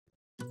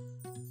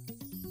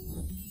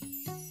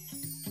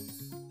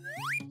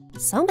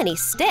So many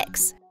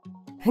sticks.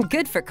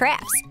 Good for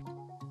crafts.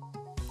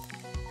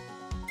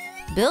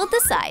 Build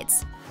the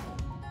sides.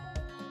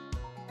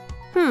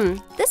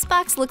 This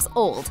box looks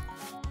old.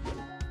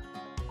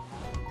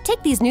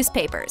 Take these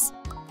newspapers.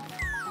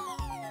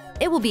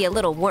 It will be a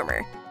little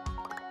warmer.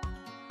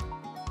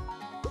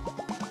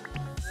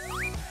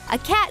 A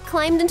cat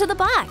climbed into the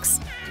box.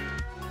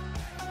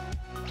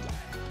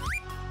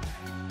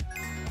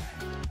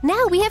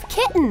 Now we have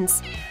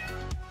kittens.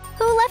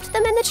 Who left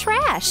them in the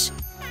trash?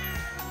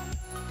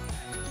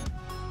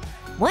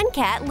 One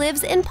cat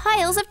lives in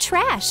piles of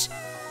trash.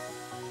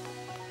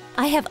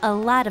 I have a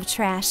lot of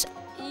trash.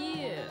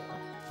 Ew.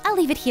 I'll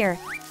leave it here.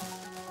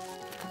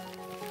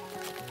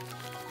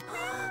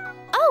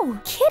 Oh,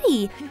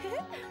 kitty!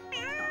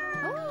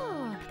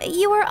 Oh.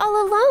 You are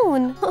all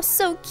alone. Oh,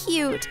 so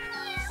cute.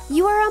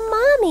 You are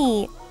a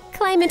mommy.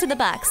 Climb into the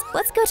box.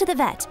 Let's go to the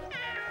vet.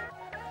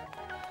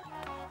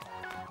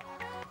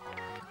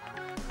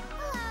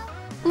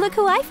 Look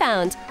who I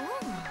found.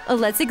 Oh,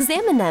 let's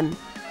examine them.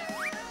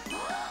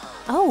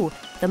 Oh,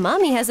 the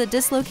mommy has a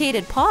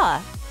dislocated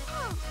paw.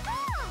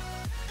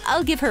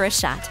 I'll give her a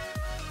shot.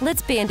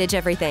 Let's bandage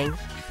everything.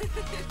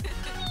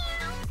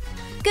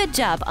 Good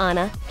job,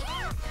 Anna.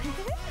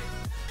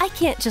 I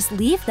can't just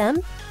leave them.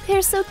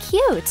 They're so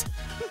cute.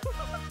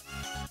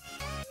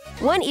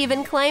 One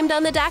even climbed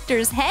on the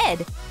doctor's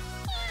head.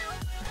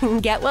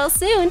 Get well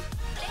soon.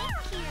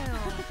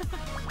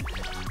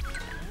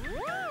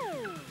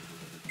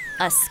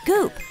 A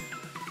scoop.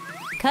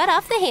 Cut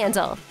off the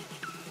handle.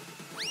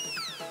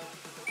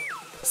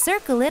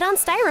 Circle it on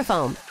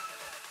styrofoam.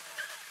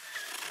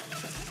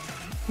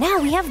 Now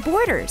we have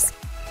borders.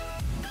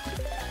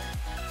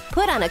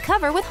 Put on a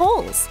cover with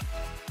holes.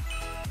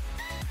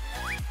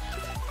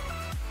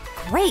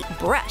 Great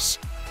brush.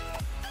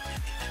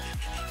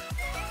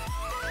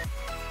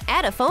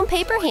 Add a foam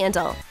paper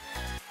handle.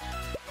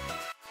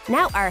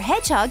 Now our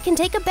hedgehog can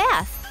take a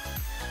bath.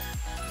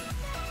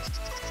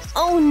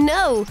 Oh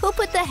no! Who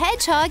put the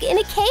hedgehog in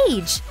a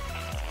cage?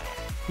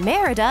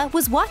 Merida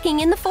was walking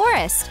in the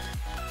forest.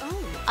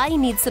 I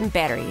need some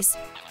batteries.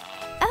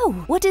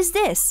 Oh, what is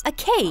this? A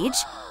cage?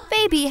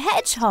 Baby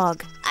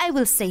hedgehog! I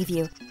will save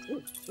you.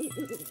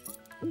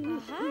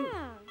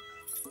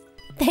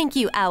 Thank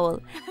you,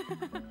 Owl.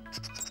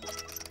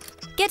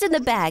 Get in the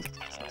bag.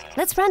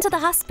 Let's run to the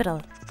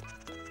hospital.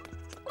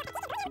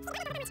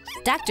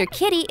 Dr.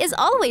 Kitty is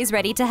always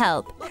ready to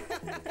help.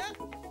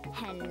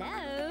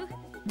 Hello.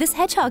 This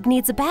hedgehog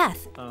needs a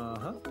bath.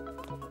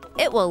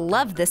 It will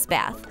love this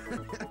bath.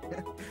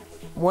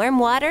 Warm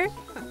water.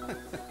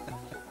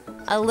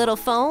 A little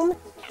foam.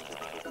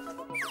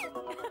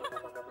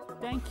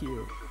 Thank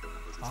you.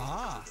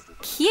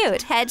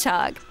 Cute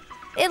hedgehog.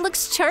 It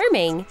looks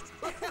charming.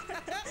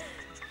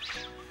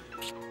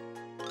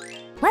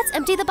 Let's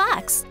empty the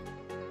box.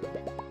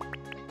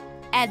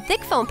 Add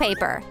thick foam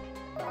paper.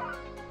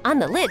 On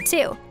the lid,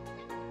 too.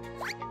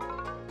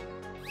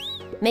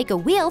 Make a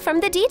wheel from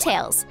the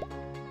details.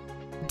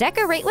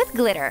 Decorate with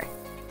glitter.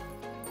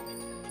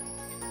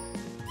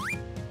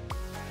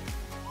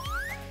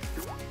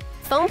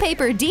 Foam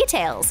paper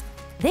details.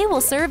 They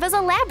will serve as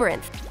a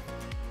labyrinth.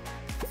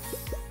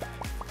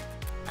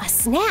 A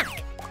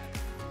snack.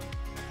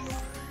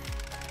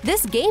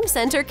 This game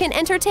center can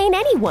entertain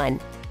anyone.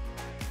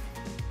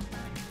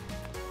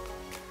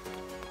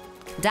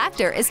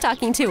 Doctor is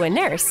talking to a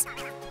nurse.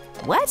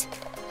 What?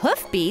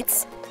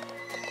 Hoofbeats?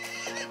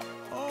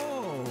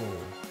 Oh.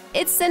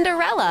 It's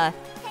Cinderella.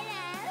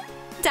 Hello.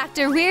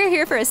 Doctor, we're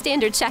here for a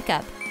standard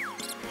checkup.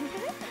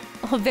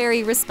 Oh,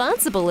 very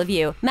responsible of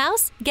you.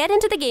 Mouse, get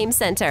into the game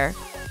center.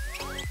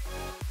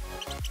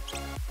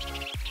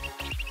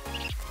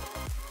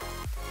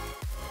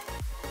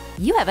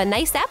 You have a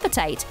nice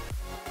appetite.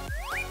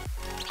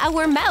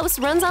 Our mouse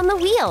runs on the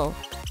wheel.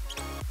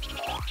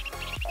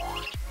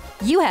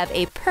 You have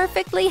a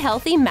perfectly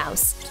healthy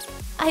mouse.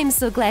 I'm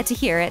so glad to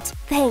hear it.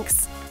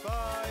 Thanks.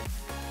 Bye.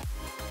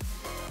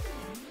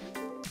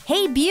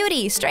 Hey,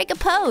 beauty, strike a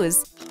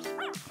pose.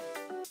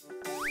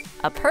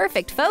 A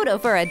perfect photo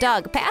for a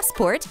dog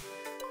passport.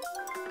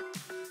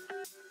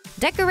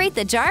 Decorate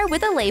the jar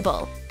with a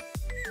label.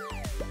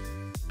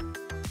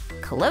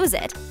 Close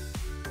it.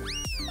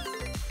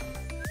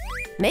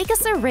 Make a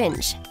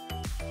syringe.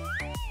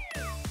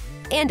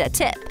 And a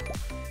tip.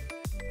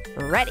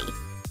 Ready.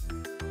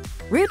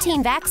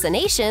 Routine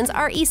vaccinations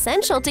are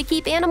essential to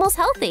keep animals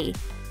healthy.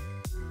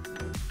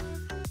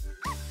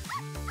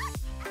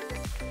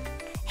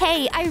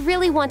 Hey, I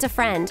really want a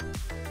friend.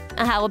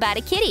 How about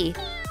a kitty?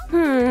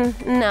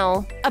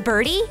 No. A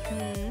birdie?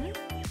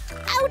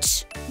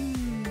 Ouch!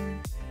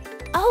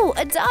 Oh,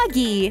 a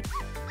doggy!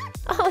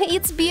 Oh,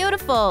 it's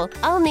beautiful.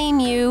 I'll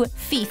name you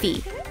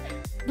Fifi.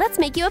 Let's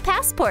make you a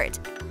passport.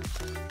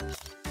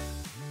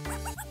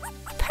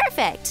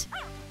 Perfect!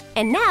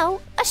 And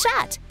now, a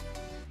shot.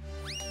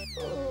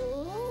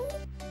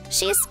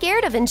 She is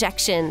scared of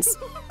injections.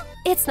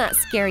 It's not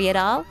scary at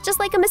all, just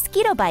like a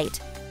mosquito bite.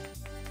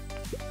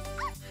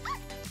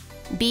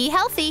 Be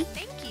healthy.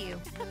 Thank you.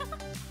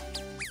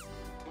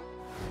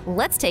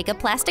 Let's take a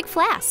plastic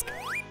flask.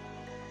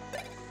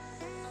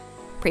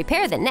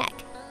 Prepare the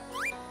neck.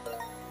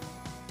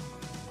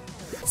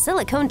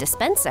 Silicone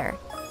dispenser.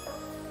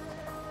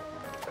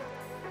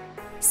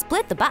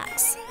 Split the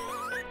box.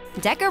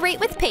 Decorate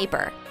with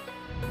paper.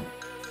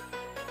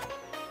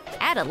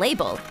 Add a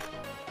label.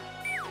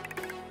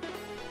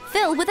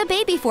 Fill with a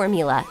baby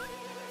formula.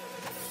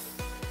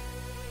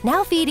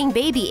 Now feeding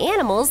baby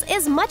animals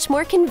is much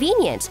more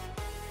convenient.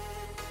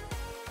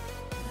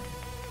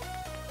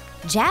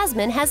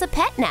 Jasmine has a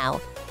pet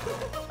now.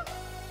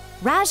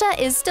 Raja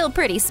is still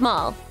pretty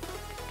small.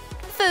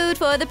 Food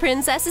for the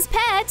princess's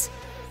pet.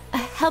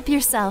 Help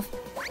yourself.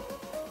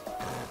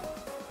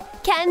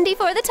 Candy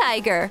for the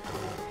tiger.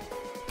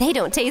 They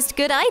don't taste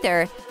good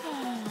either.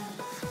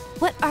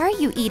 What are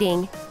you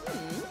eating?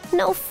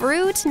 No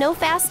fruit, no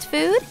fast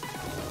food?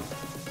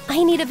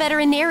 I need a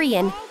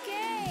veterinarian.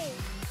 Okay.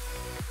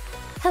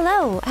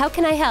 Hello, how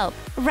can I help?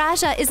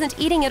 Raja isn't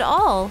eating at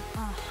all.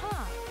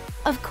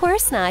 Of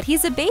course not,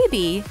 he's a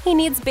baby. He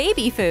needs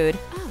baby food.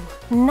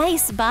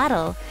 Nice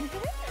bottle.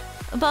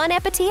 Bon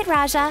appetit,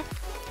 Raja.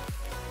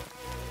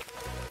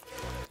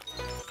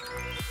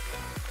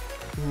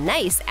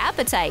 Nice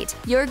appetite.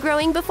 You're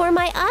growing before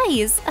my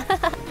eyes.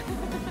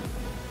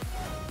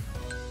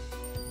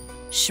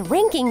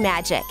 Shrinking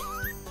magic.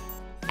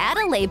 Add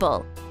a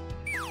label.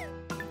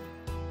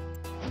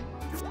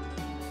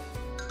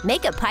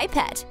 Make a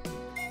pipette.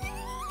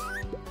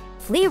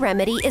 Flea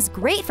remedy is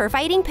great for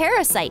fighting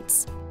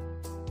parasites.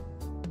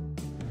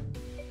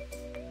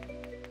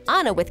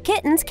 Anna with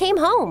kittens came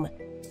home.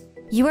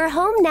 You are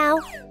home now.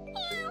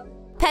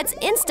 Pets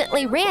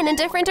instantly ran in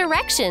different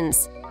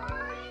directions.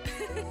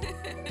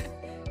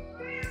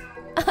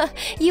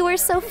 You are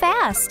so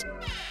fast.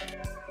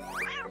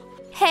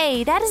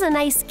 Hey, that is a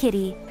nice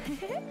kitty.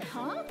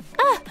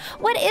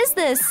 What is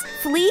this?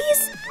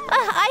 Fleas?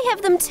 I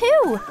have them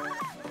too.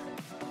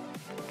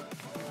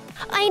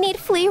 I need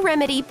flea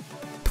remedy,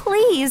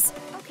 please.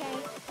 Okay.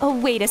 Oh,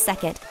 wait a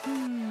second.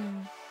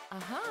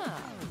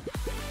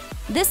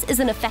 This is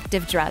an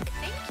effective drug.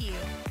 Thank you.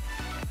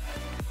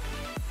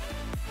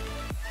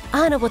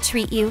 Anna will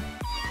treat you.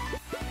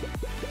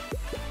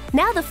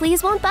 Now the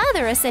fleas won't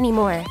bother us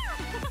anymore.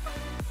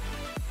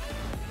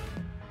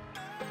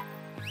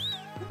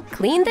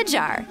 Clean the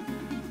jar.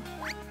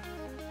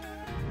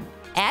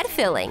 Add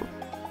filling.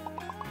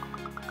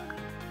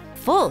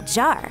 Full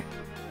jar.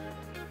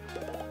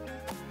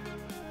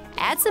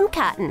 Add some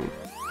cotton.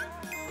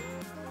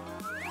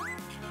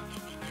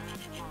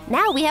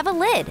 Now we have a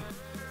lid.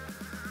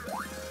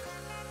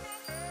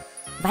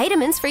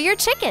 Vitamins for your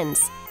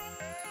chickens.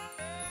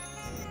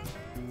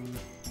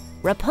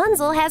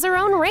 Rapunzel has her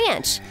own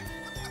ranch.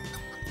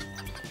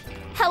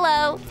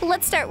 Hello,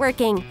 let's start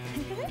working.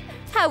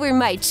 How are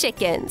my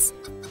chickens?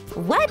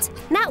 What?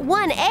 Not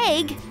one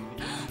egg?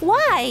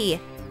 Why?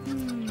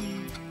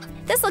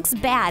 This looks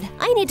bad.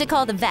 I need to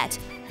call the vet.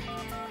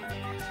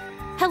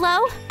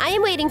 Hello? I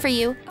am waiting for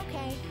you.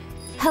 Okay.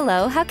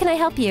 Hello, how can I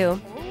help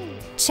you?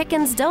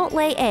 Chickens don't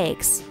lay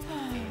eggs.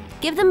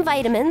 Give them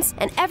vitamins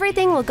and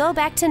everything will go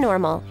back to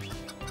normal.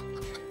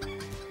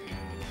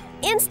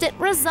 Instant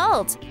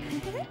result!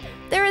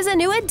 There is a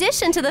new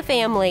addition to the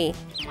family.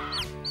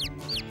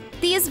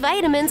 These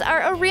vitamins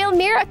are a real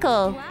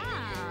miracle. Wow.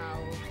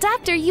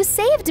 Doctor, you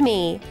saved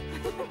me.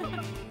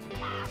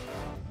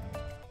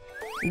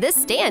 This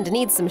stand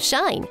needs some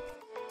shine.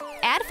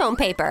 Add foam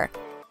paper.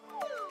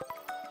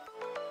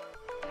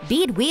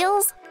 Bead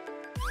wheels.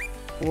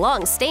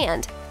 Long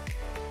stand.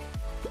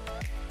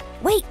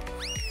 Wait!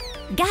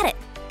 Got it!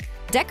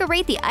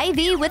 Decorate the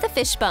IV with a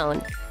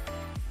fishbone.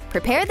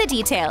 Prepare the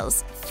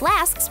details.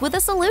 Flasks with a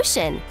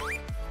solution.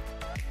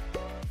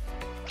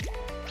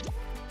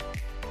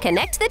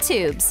 Connect the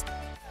tubes.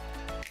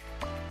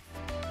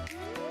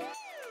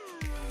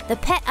 The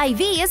pet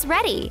IV is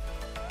ready.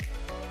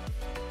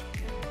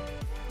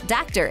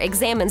 Doctor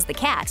examines the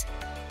cat.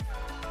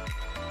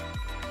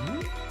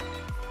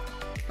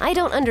 I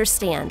don't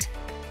understand.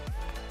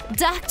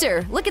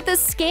 Doctor, look at this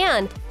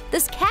scan.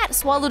 This cat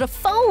swallowed a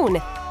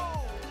phone.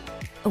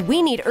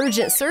 We need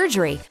urgent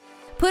surgery.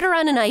 Put her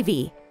on an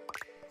IV.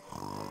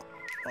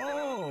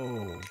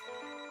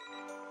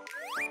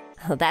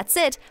 Oh, that's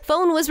it.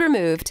 Phone was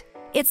removed.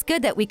 It's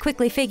good that we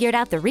quickly figured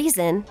out the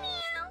reason.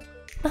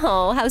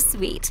 Oh, how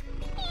sweet.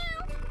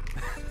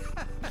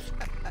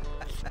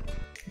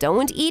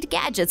 Don't eat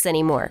gadgets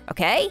anymore,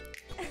 okay?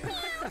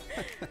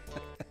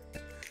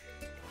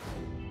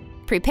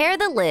 Prepare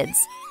the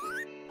lids.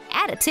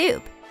 Add a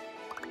tube.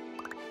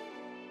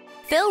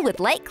 Fill with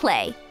light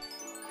clay.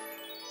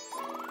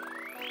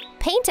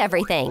 Paint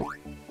everything.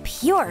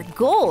 Pure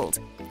gold.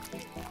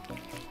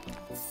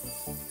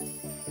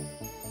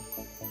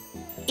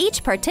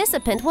 Each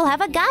participant will have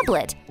a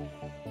goblet.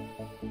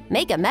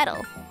 Make a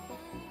medal.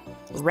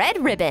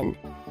 Red ribbon.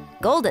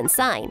 Golden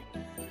sign.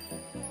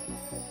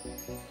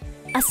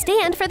 A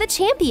stand for the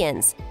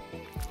champions.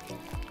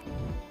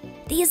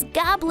 These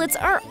goblets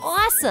are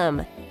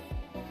awesome.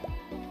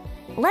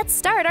 Let's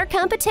start our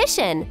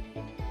competition.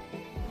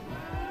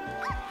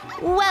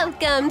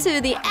 Welcome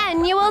to the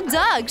annual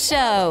dog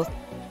show.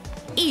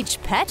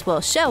 Each pet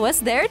will show us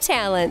their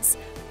talents.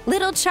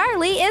 Little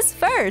Charlie is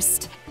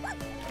first.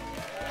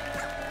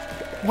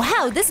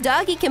 Wow, this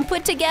doggy can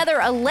put together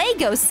a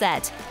Lego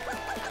set.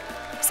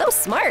 So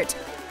smart.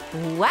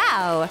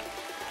 Wow.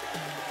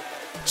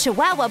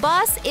 Chihuahua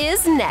Boss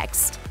is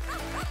next.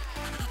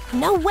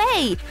 No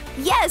way!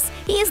 Yes,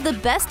 he is the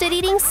best at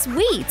eating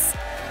sweets.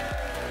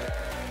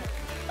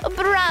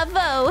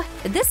 Bravo!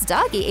 This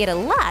doggy ate a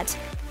lot.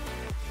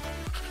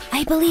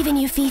 I believe in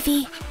you,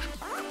 Fifi.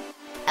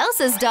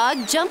 Elsa's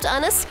dog jumped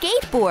on a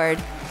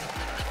skateboard.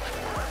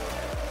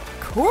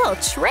 Cool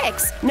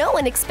tricks! No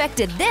one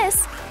expected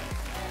this.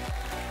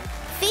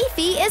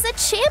 Fifi is a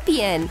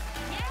champion.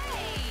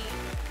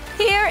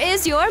 Yay! Here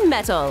is your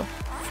medal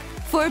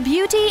for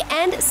beauty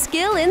and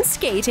skill in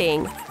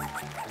skating.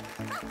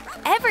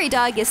 Every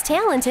dog is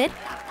talented,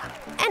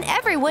 and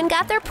everyone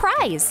got their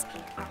prize.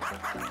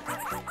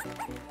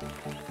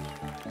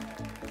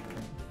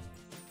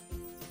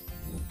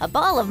 A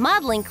ball of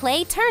modeling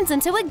clay turns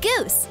into a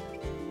goose.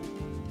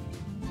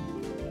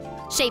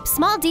 Shape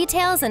small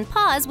details and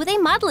paws with a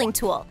modeling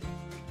tool.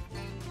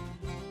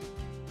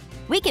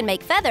 We can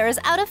make feathers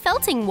out of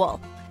felting wool.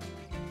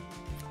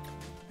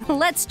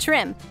 Let's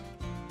trim.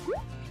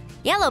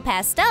 Yellow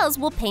pastels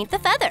will paint the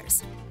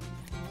feathers.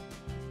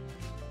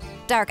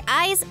 Dark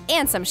eyes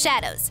and some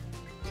shadows.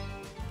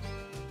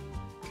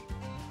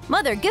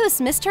 Mother Goose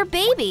missed her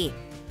baby.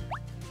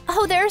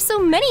 Oh, there are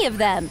so many of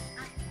them.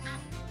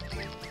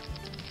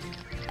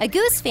 A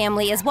goose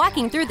family is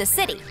walking through the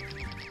city.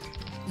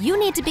 You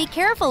need to be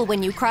careful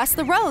when you cross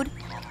the road.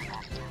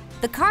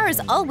 The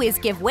cars always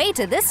give way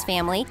to this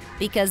family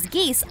because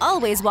geese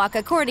always walk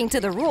according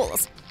to the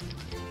rules.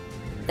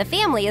 The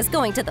family is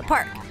going to the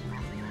park.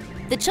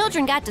 The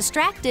children got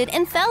distracted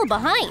and fell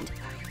behind.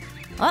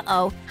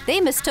 Uh-oh,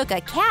 they mistook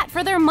a cat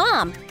for their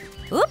mom.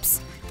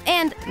 Oops,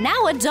 and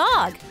now a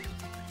dog.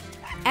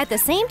 At the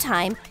same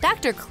time,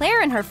 Dr.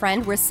 Claire and her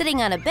friend were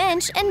sitting on a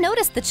bench and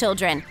noticed the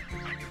children.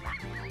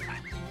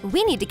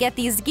 We need to get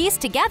these geese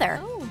together.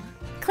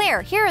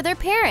 Claire, here are their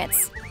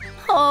parents.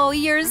 Oh,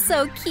 you're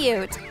so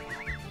cute.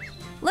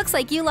 Looks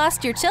like you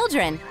lost your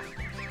children.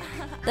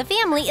 The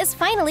family is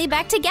finally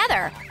back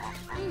together.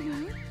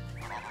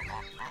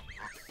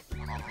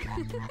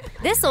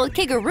 This old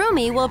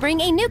kigurumi will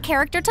bring a new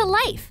character to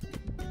life.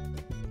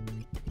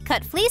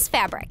 Cut fleece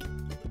fabric.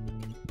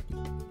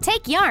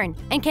 Take yarn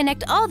and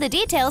connect all the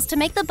details to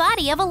make the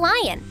body of a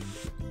lion.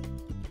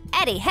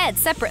 Add a head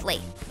separately.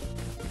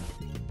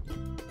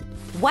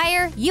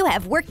 Wire, you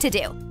have work to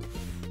do.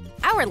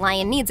 Our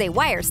lion needs a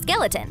wire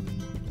skeleton.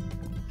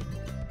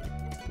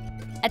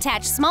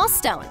 Attach small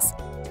stones.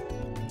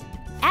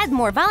 Add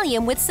more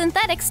volume with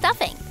synthetic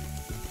stuffing.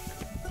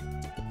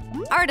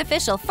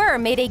 Artificial fur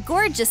made a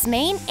gorgeous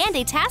mane and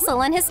a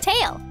tassel on his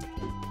tail.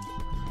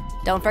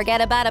 Don't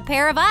forget about a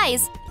pair of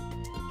eyes.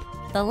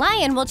 The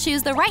lion will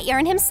choose the right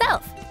yarn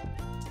himself.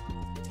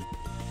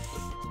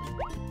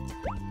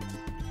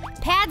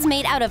 Pads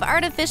made out of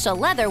artificial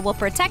leather will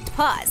protect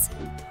paws.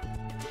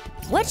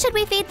 What should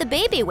we feed the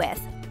baby with?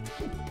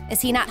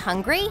 Is he not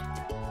hungry?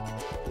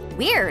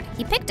 Weird,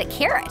 he picked a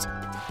carrot.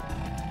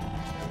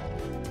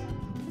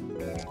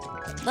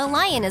 The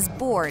lion is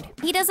bored.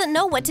 He doesn't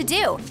know what to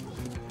do.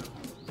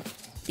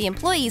 The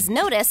employees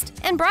noticed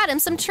and brought him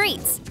some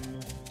treats.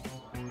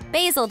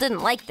 Basil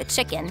didn't like the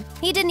chicken.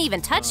 He didn't even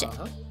touch it.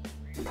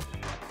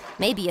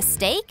 Maybe a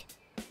steak?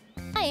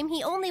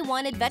 He only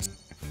wanted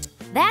vegetables.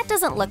 That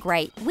doesn't look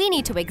right. We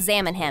need to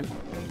examine him.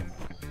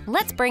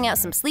 Let's bring out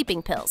some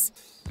sleeping pills.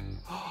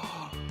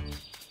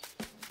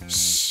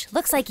 Shh,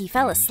 looks like he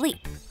fell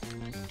asleep.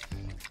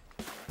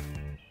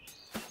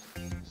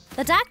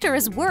 The doctor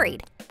is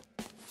worried.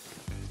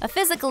 A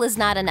physical is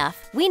not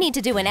enough. We need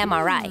to do an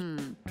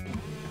MRI.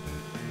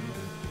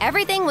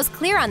 Everything was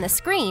clear on the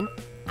screen.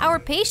 Our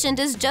patient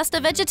is just a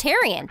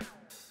vegetarian.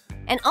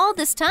 And all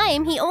this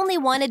time, he only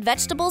wanted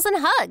vegetables and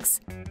hugs.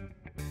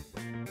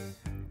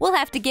 We'll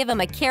have to give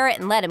him a carrot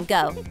and let him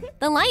go.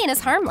 The lion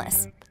is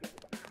harmless.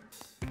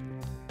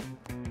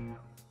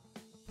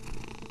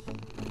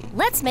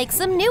 Let's make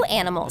some new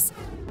animals.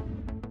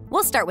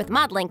 We'll start with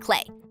modeling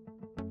clay.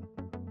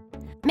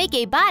 Make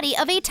a body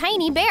of a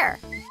tiny bear.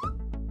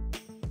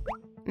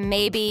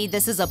 Maybe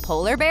this is a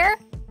polar bear?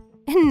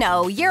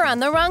 No, you're on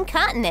the wrong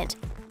continent.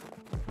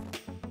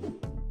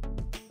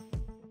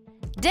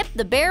 Dip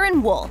the bear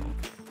in wool.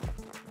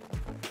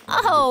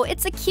 Oh,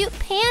 it's a cute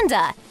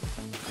panda.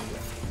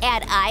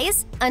 Add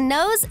eyes, a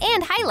nose,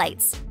 and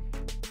highlights.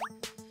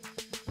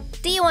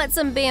 Do you want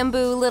some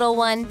bamboo, little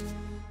one?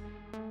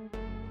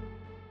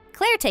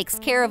 Claire takes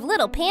care of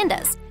little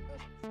pandas.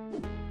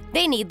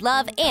 They need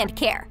love and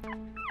care.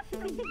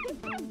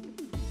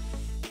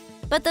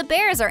 But the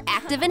bears are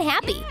active and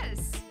happy.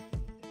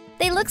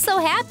 They look so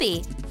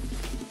happy.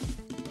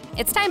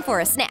 It's time for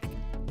a snack.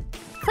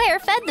 Claire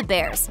fed the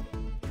bears.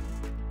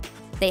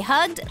 They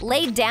hugged,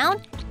 laid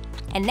down,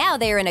 and now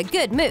they are in a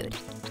good mood.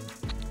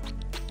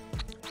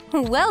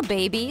 Well,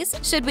 babies,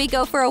 should we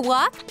go for a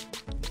walk?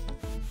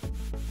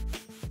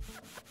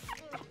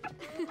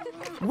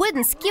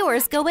 Wooden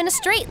skewers go in a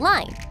straight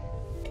line.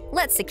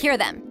 Let's secure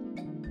them.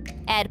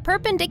 Add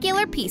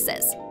perpendicular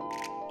pieces.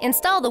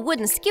 Install the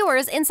wooden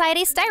skewers inside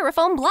a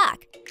styrofoam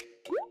block.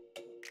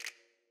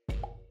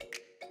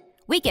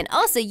 We can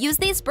also use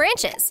these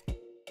branches.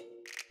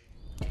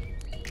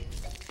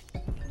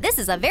 This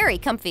is a very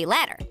comfy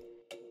ladder.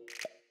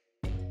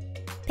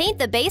 Paint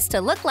the base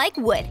to look like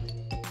wood.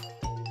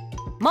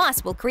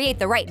 Moss will create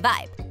the right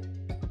vibe.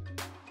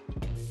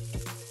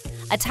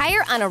 A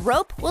tire on a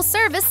rope will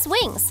serve as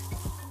swings.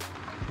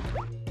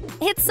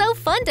 It's so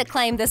fun to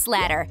climb this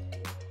ladder.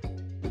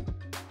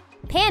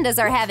 Pandas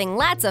are having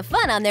lots of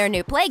fun on their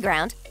new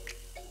playground.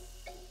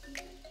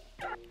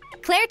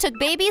 Claire took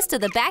babies to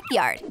the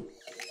backyard.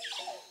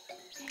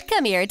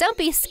 Come here, don't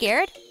be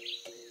scared.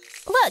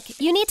 Look,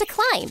 you need to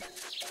climb.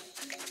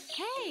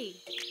 Hey!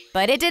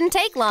 But it didn't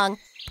take long.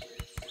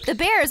 The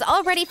bears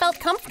already felt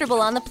comfortable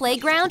on the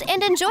playground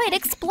and enjoyed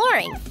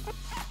exploring.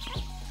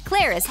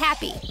 Claire is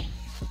happy.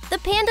 The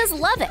pandas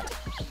love it.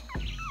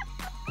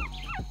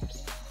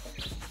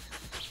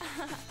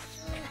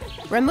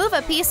 Remove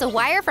a piece of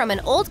wire from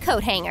an old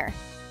coat hanger.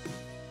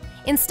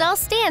 Install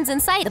stands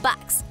inside the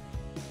box.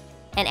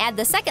 And add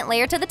the second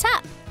layer to the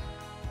top.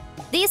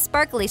 These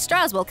sparkly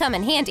straws will come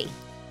in handy.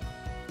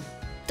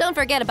 Don't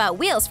forget about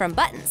wheels from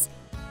buttons.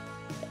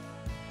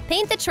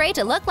 Paint the tray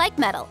to look like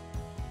metal.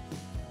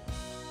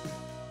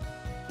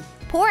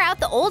 Pour out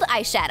the old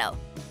eyeshadow.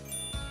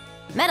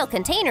 Metal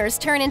containers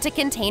turn into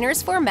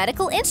containers for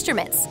medical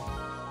instruments.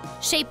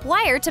 Shape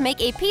wire to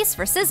make a piece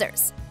for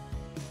scissors.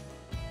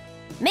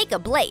 Make a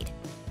blade.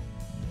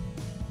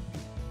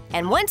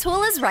 And one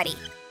tool is ready.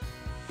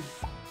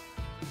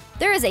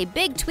 There is a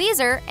big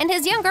tweezer and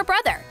his younger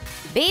brother.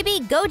 Baby,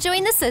 go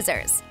join the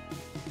scissors.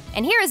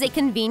 And here is a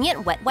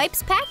convenient wet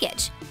wipes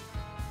package.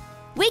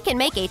 We can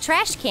make a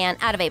trash can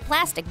out of a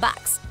plastic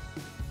box.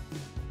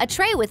 A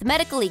tray with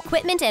medical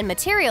equipment and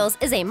materials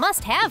is a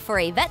must-have for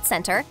a vet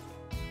center.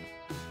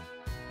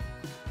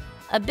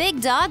 A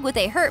big dog with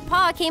a hurt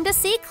paw came to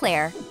see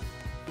Claire.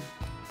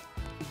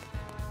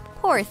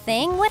 Poor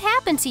thing, what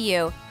happened to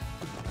you?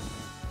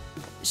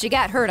 She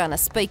got hurt on a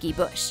spiky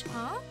bush.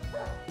 Huh?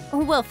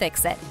 We'll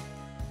fix it.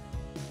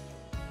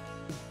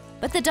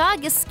 But the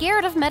dog is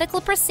scared of medical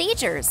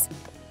procedures.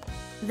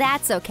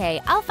 That's okay,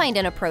 I'll find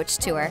an approach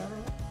to her.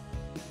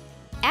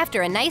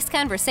 After a nice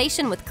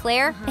conversation with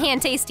Claire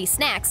and tasty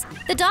snacks,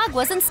 the dog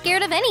wasn't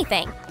scared of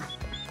anything.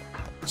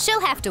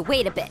 She'll have to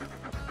wait a bit.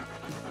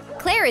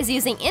 Claire is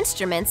using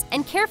instruments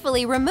and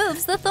carefully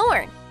removes the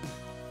thorn.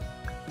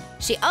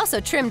 She also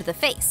trimmed the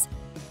face,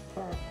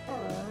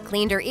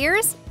 cleaned her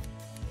ears,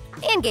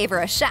 and gave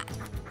her a shot.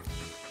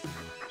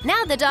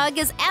 Now the dog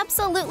is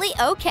absolutely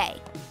okay.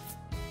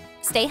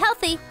 Stay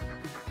healthy.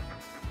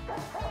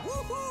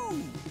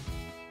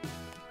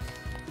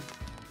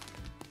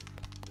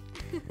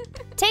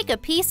 Take a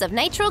piece of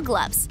nitrile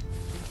gloves.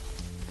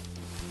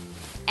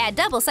 Add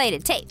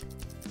double-sided tape.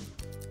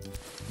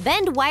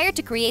 Bend wire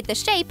to create the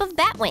shape of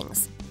bat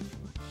wings.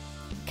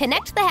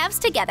 Connect the halves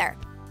together.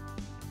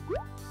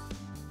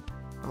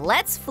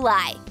 Let's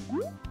fly.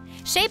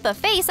 Shape a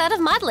face out of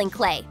modeling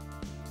clay.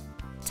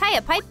 Tie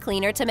a pipe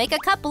cleaner to make a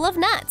couple of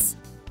knots.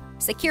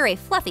 Secure a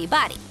fluffy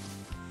body.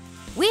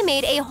 We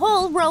made a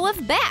whole row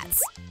of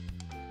bats.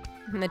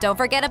 Don't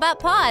forget about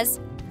paws.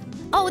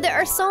 Oh, there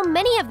are so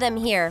many of them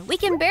here, we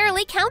can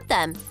barely count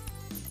them.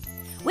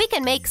 We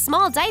can make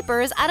small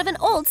diapers out of an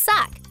old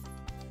sock.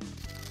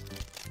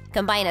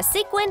 Combine a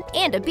sequin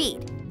and a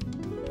bead.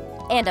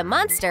 And a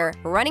monster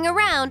running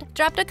around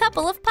dropped a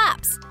couple of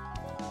pops.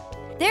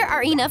 There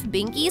are enough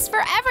binkies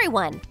for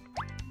everyone.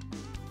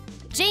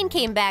 Jane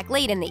came back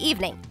late in the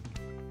evening.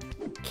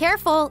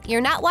 Careful,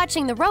 you're not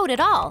watching the road at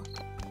all.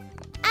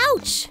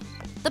 Ouch!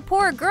 The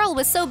poor girl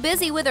was so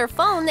busy with her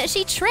phone that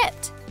she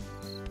tripped.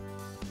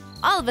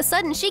 All of a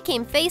sudden, she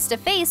came face to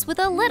face with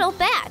a little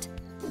bat.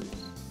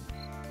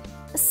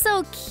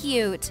 So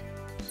cute.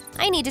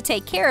 I need to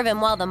take care of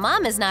him while the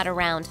mom is not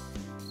around.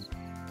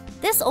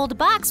 This old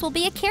box will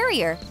be a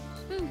carrier.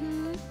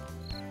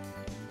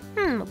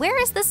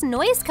 Where is this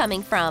noise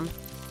coming from?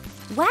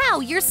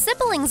 Wow, your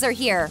siblings are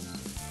here.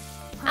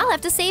 I'll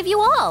have to save you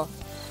all.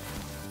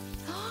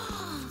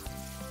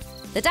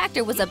 The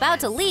doctor was about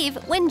to leave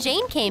when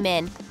Jane came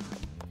in.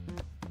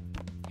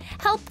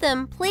 Help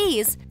them,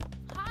 please.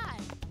 Hi.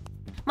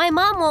 My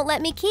mom won't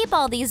let me keep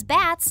all these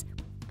bats.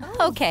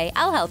 Okay,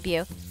 I'll help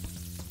you.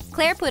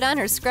 Claire put on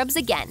her scrubs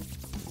again.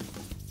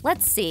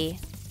 Let's see.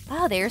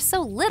 Oh, they are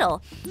so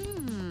little.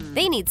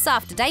 They need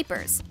soft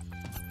diapers.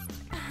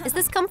 Is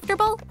this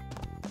comfortable?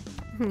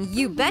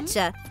 You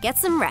betcha. Get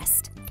some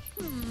rest.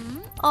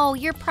 Oh,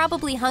 you're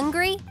probably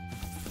hungry?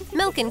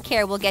 Milk and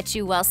Care will get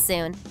you well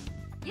soon.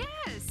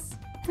 Yes.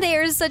 They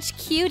are such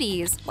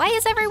cuties. Why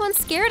is everyone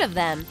scared of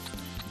them?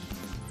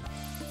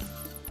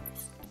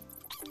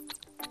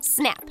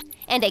 Snap,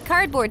 and a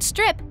cardboard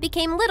strip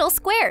became little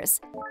squares.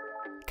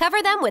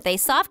 Cover them with a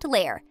soft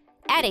layer.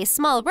 Add a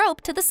small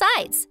rope to the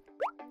sides.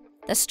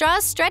 The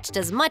straws stretched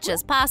as much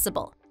as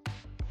possible.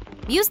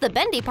 Use the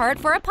bendy part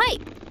for a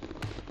pipe.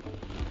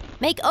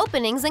 Make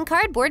openings in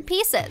cardboard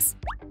pieces.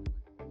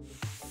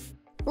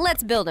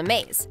 Let's build a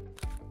maze.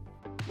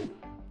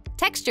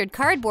 Textured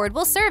cardboard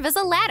will serve as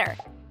a ladder.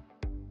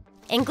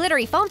 and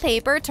glittery foam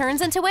paper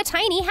turns into a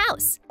tiny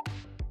house.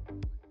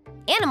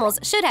 Animals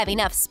should have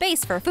enough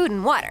space for food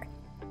and water.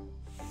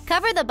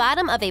 Cover the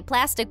bottom of a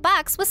plastic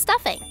box with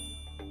stuffing.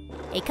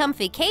 A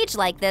comfy cage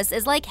like this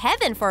is like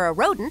heaven for a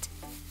rodent.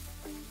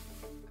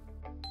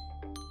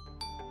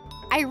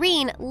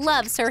 Irene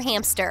loves her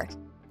hamster.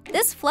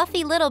 This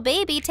fluffy little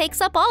baby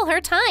takes up all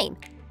her time.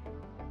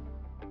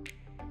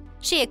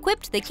 She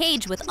equipped the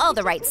cage with all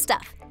the right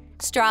stuff: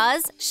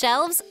 straws,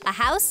 shelves, a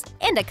house,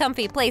 and a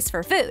comfy place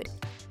for food.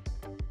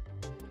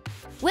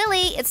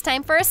 Willie, it's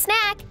time for a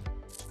snack!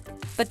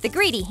 But the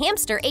greedy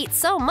hamster ate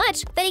so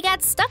much that he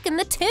got stuck in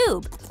the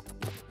tube.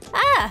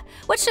 Ah,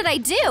 what should I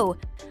do?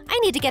 I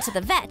need to get to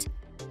the vet.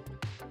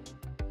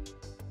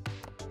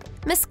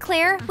 Miss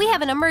Claire, we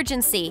have an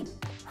emergency.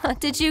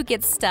 Did you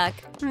get stuck?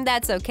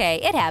 That's okay,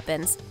 it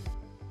happens.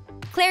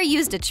 Claire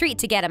used a treat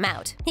to get him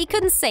out. He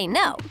couldn't say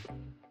no.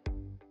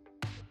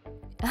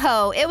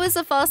 Oh, it was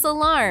a false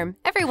alarm.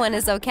 Everyone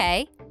is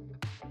okay.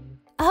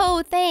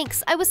 Oh,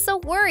 thanks. I was so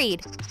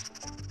worried.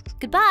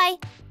 Goodbye.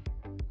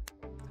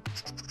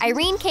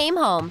 Irene came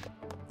home.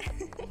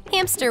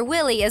 Hamster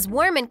Willie is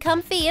warm and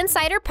comfy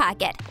inside her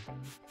pocket.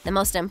 The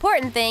most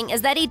important thing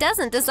is that he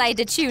doesn't decide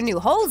to chew new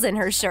holes in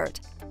her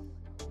shirt.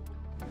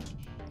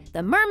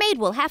 The mermaid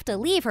will have to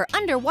leave her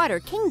underwater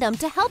kingdom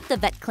to help the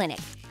vet clinic.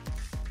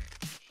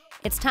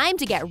 It's time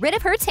to get rid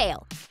of her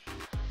tail.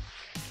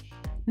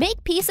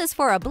 Make pieces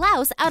for a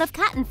blouse out of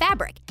cotton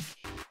fabric.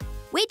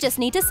 We just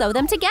need to sew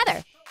them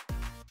together.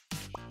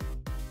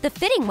 The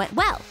fitting went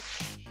well.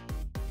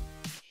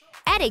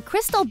 Add a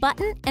crystal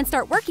button and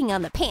start working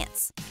on the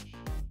pants.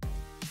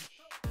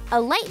 A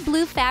light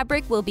blue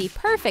fabric will be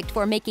perfect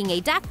for making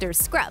a doctor's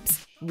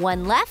scrubs.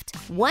 One left,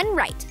 one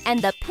right,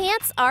 and the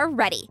pants are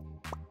ready.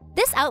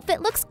 This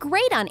outfit looks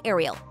great on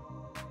Ariel.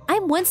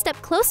 I'm one step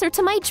closer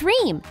to my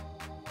dream.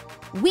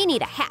 We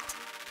need a hat.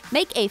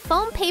 Make a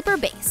foam paper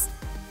base.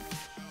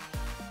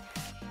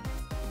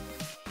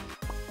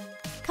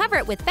 Cover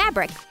it with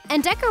fabric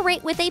and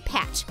decorate with a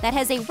patch that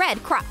has a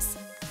red cross.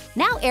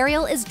 Now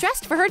Ariel is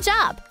dressed for her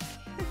job.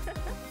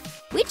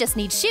 We just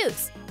need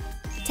shoes.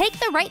 Take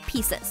the right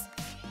pieces.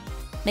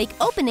 Make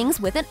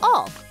openings with an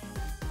awl.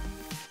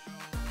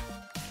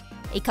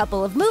 A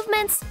couple of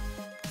movements,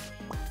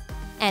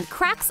 and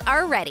Crocs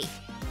are ready.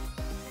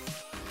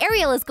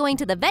 Ariel is going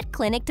to the vet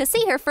clinic to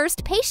see her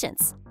first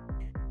patients.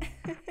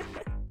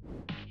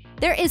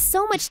 There is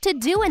so much to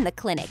do in the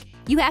clinic.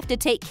 You have to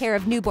take care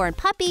of newborn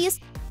puppies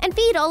and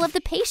feed all of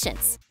the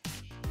patients.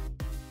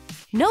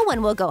 No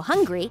one will go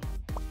hungry.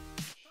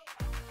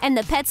 And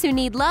the pets who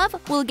need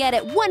love will get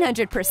it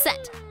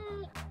 100%.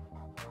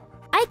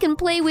 I can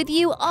play with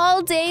you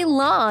all day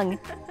long.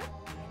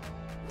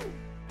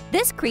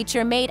 This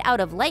creature made out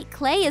of light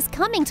clay is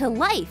coming to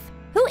life.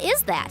 Who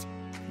is that?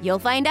 You'll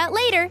find out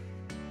later.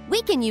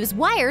 We can use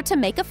wire to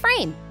make a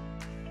frame.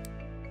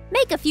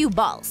 Make a few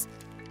balls.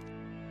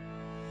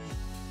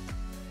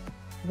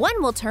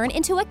 One will turn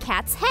into a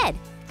cat's head.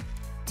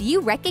 Do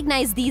you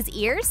recognize these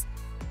ears?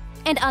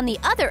 And on the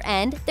other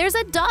end, there's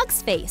a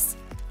dog's face.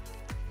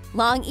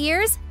 Long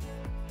ears,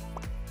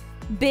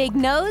 big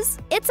nose,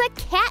 it's a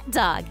cat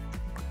dog.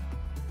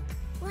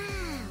 Wow.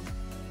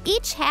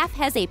 Each half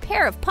has a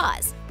pair of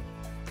paws.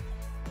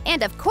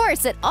 And of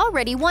course, it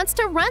already wants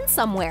to run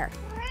somewhere.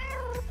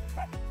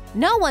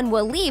 No one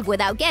will leave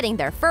without getting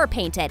their fur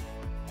painted.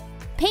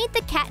 Paint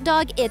the cat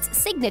dog its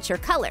signature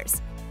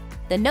colors.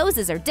 The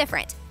noses are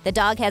different. The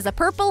dog has a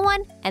purple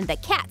one, and the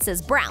cat's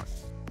is brown.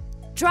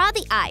 Draw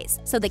the eyes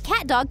so the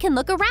cat dog can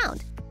look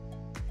around.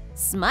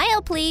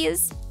 Smile,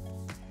 please.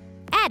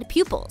 Add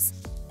pupils.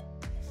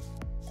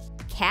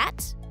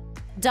 Cat,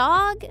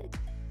 dog,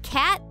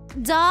 cat,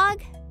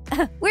 dog.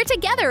 We're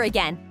together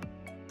again.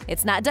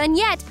 It's not done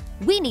yet.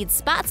 We need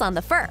spots on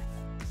the fur.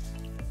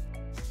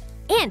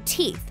 And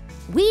teeth.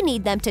 We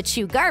need them to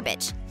chew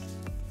garbage.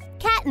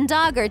 Cat and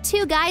dog are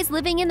two guys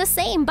living in the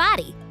same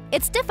body.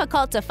 It's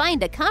difficult to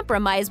find a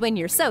compromise when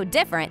you're so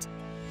different.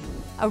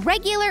 A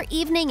regular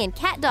evening in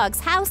Cat Dog's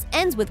house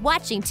ends with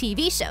watching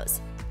TV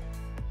shows.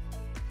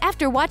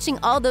 After watching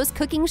all those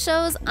cooking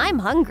shows, I'm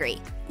hungry.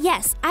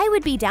 Yes, I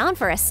would be down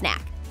for a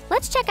snack.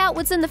 Let's check out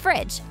what's in the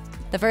fridge.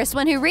 The first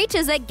one who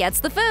reaches it gets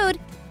the food.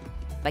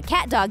 But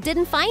Cat Dog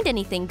didn't find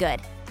anything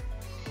good.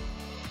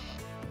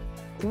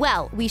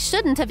 Well, we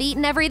shouldn't have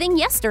eaten everything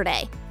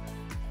yesterday.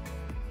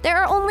 There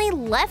are only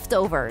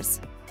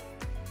leftovers.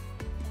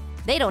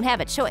 They don't have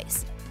a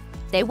choice.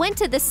 They went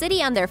to the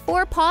city on their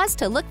 4 paws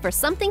to look for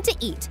something to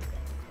eat.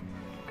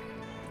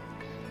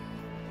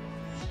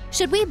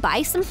 Should we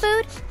buy some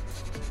food?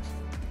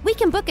 We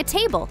can book a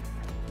table.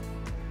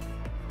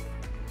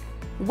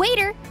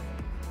 Waiter!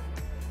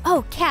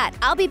 Oh, Cat,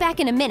 I'll be back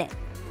in a minute.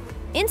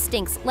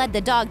 Instincts led the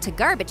dog to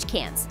garbage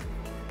cans.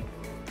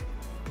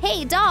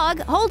 Hey, dog,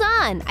 hold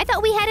on. I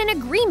thought we had an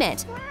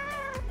agreement.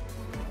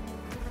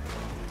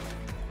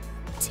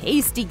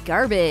 Tasty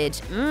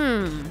garbage.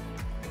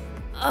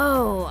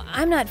 Oh,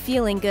 I'm not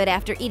feeling good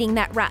after eating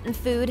that rotten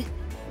food.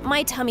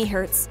 My tummy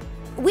hurts.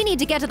 We need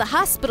to get to the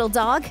hospital,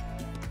 dog.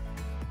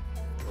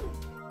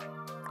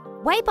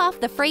 Wipe off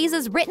the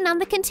phrases written on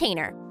the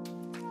container.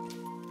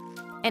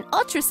 An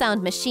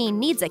ultrasound machine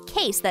needs a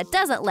case that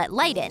doesn't let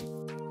light in.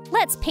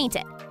 Let's paint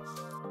it.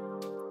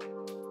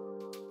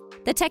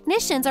 The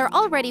technicians are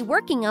already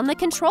working on the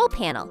control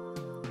panel.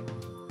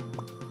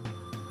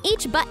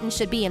 Each button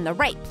should be in the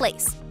right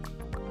place.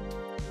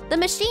 The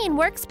machine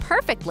works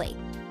perfectly.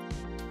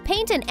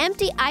 Paint an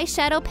empty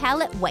eyeshadow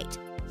palette white.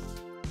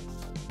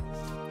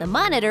 The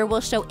monitor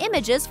will show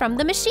images from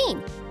the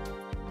machine.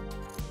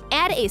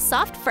 Add a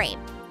soft frame.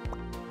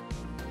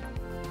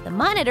 The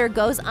monitor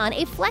goes on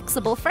a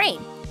flexible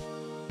frame.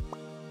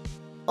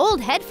 Old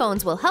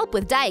headphones will help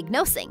with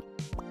diagnosing.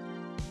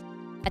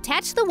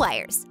 Attach the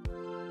wires.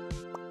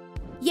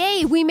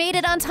 Yay, we made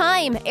it on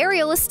time!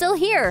 Ariel is still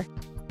here!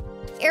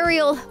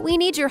 Ariel, we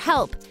need your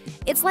help.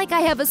 It's like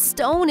I have a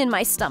stone in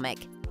my stomach.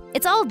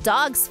 It's all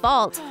Dog's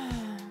fault.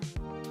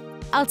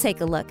 I'll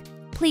take a look.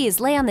 Please,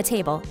 lay on the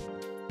table.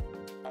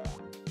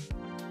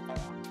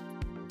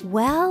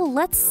 Well,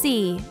 let's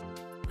see.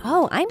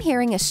 Oh, I'm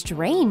hearing a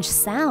strange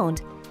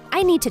sound.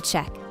 I need to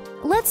check.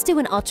 Let's do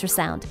an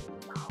ultrasound.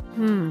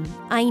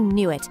 I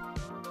knew it.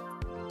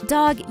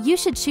 Dog, you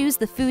should choose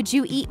the food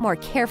you eat more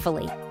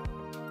carefully.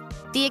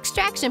 The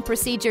extraction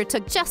procedure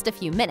took just a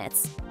few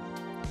minutes.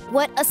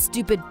 What a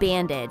stupid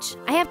bandage.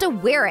 I have to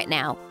wear it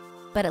now.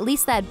 But at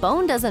least that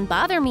bone doesn't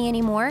bother me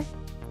anymore.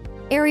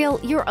 Ariel,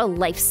 you're a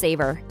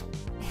lifesaver.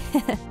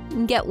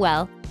 Get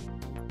well.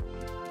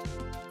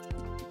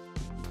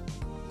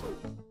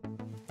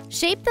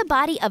 Shape the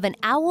body of an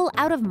owl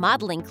out of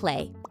modeling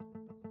clay.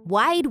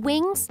 Wide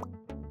wings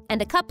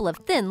and a couple of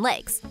thin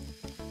legs.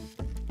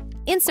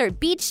 Insert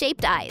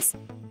bead-shaped eyes.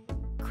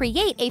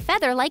 Create a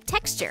feather-like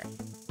texture.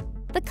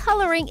 The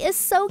coloring is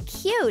so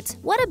cute!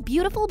 What a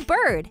beautiful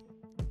bird!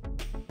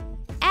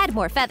 Add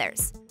more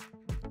feathers.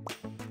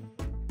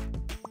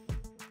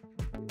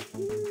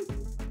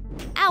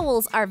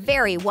 Owls are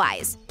very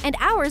wise, and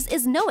ours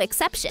is no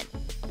exception.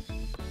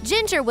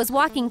 Ginger was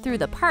walking through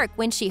the park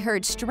when she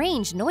heard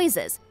strange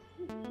noises.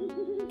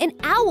 An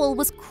owl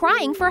was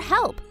crying for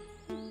help.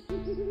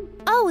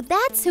 Oh,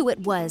 that's who it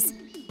was.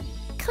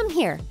 Come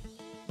here.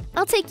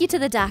 I'll take you to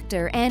the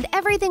doctor and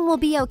everything will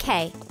be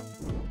okay.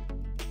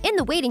 In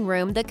the waiting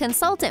room, the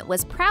consultant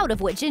was proud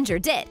of what Ginger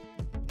did.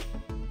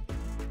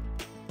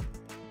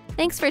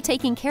 Thanks for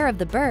taking care of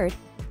the bird.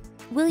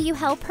 Will you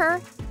help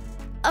her?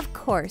 Of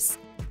course.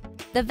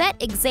 The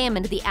vet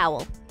examined the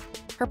owl.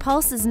 Her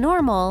pulse is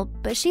normal,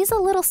 but she's a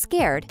little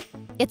scared.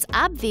 It's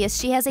obvious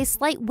she has a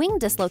slight wing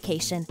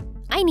dislocation.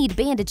 I need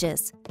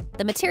bandages.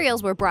 The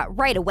materials were brought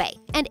right away,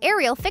 and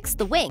Ariel fixed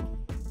the wing.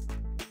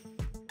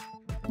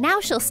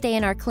 Now she'll stay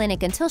in our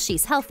clinic until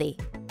she's healthy.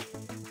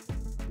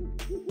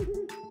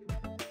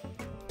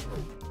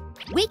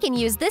 We can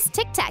use this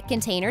Tic Tac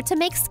container to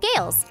make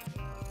scales.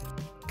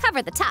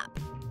 Cover the top.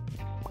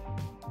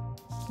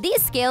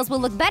 These scales will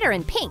look better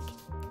in pink.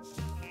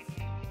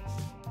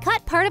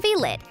 Cut part of a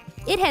lid.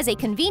 It has a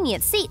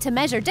convenient seat to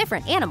measure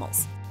different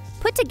animals.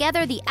 Put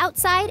together the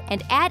outside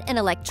and add an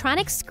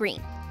electronic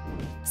screen.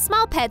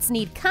 Small pets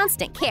need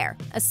constant care,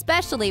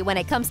 especially when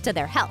it comes to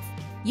their health.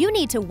 You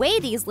need to weigh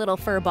these little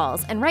fur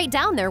balls and write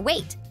down their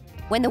weight.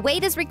 When the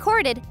weight is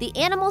recorded, the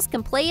animals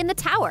can play in the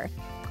tower.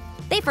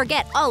 They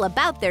forget all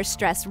about their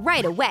stress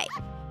right away.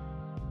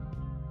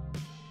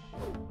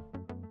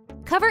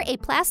 Cover a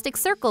plastic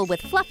circle with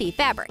fluffy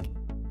fabric.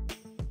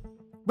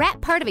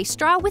 Wrap part of a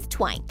straw with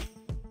twine.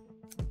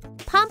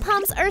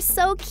 Pom-poms are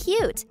so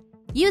cute!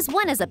 Use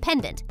one as a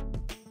pendant.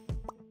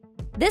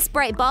 This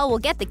bright ball will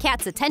get the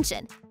cat's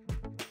attention.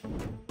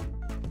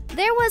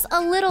 There was a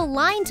little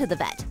line to the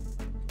vet.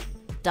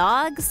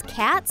 Dogs,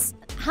 cats,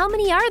 how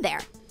many are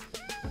there?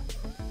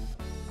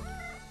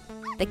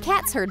 The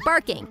cats heard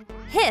barking,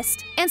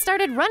 hissed, and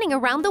started running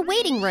around the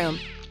waiting room.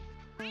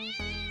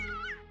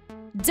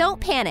 Don't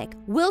panic,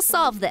 we'll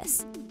solve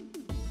this.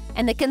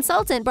 And the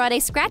consultant brought a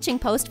scratching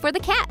post for the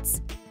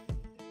cats.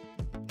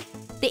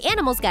 The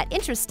animals got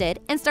interested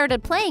and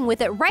started playing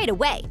with it right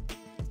away.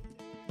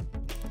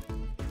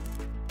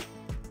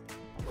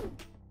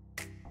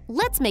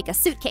 Let's make a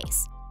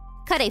suitcase.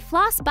 Cut a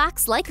floss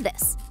box like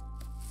this.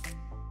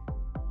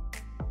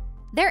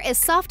 There is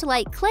soft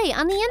light clay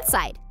on the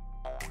inside.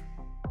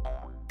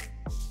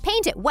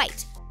 Paint it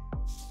white.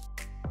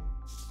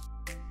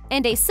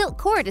 And a silk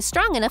cord is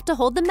strong enough to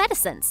hold the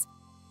medicines.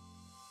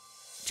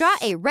 Draw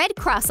a red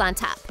cross on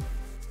top.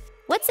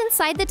 What's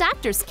inside the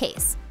doctor's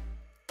case?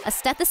 A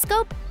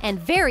stethoscope and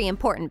very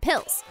important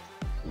pills.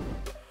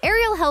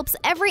 Ariel helps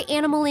every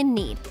animal in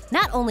need,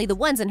 not only the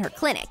ones in her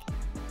clinic.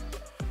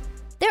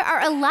 There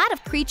are a lot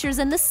of creatures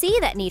in the sea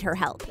that need her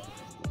help.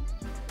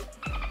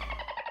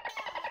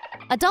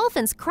 A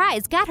dolphin's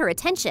cries got her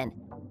attention.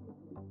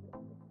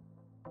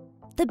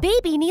 The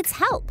baby needs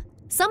help.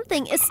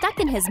 Something is stuck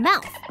in his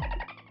mouth.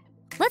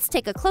 Let's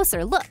take a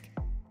closer look.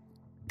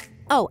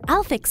 Oh,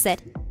 I'll fix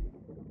it.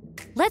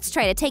 Let's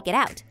try to take it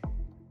out.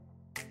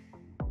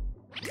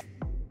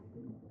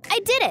 I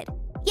did it!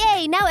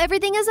 Yay, now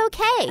everything is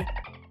okay!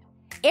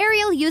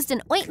 Ariel used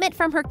an ointment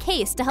from her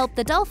case to help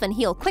the dolphin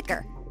heal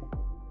quicker.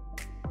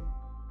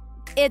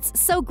 It's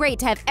so great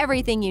to have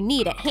everything you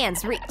need at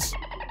hand's reach.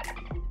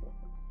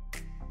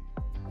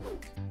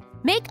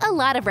 Make a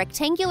lot of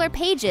rectangular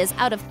pages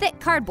out of thick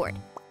cardboard.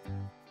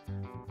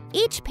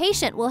 Each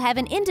patient will have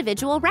an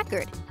individual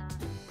record.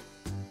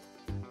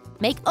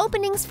 Make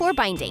openings for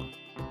binding.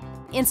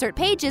 Insert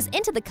pages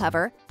into the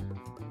cover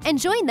and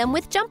join them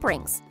with jump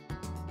rings.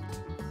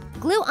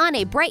 Glue on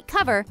a bright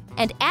cover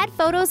and add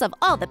photos of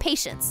all the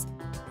patients.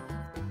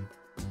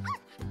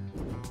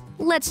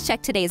 Let's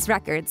check today's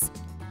records.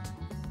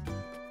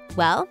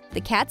 Well,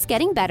 the cat's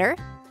getting better.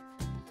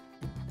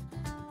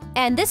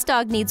 And this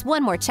dog needs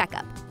one more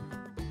checkup.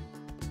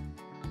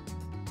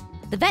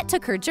 The vet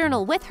took her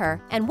journal with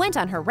her and went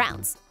on her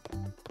rounds.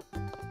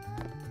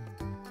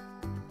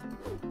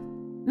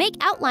 Make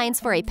outlines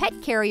for a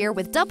pet carrier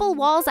with double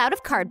walls out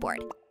of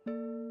cardboard.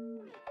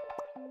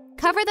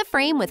 Cover the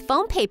frame with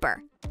foam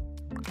paper.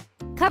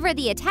 Cover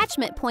the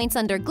attachment points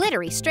under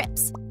glittery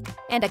strips.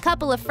 And a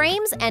couple of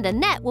frames and a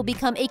net will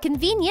become a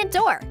convenient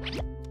door.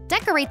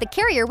 Decorate the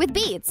carrier with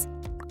beads.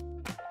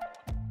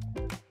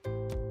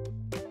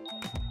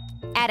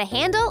 Add a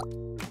handle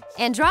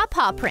and draw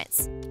paw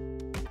prints.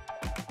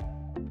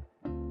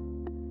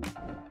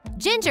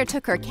 Ginger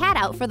took her cat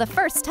out for the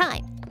first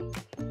time.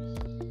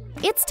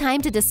 It's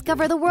time to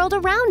discover the world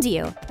around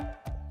you.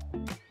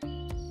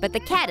 But the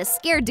cat is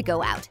scared to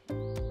go out.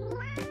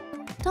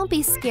 Don't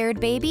be scared,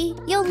 baby.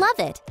 You'll love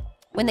it.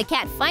 When the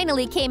cat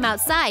finally came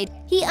outside,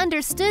 he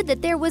understood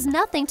that there was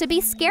nothing to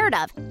be scared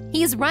of.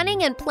 He's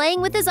running and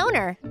playing with his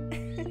owner.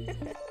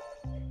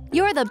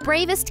 You're the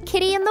bravest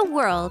kitty in the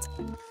world.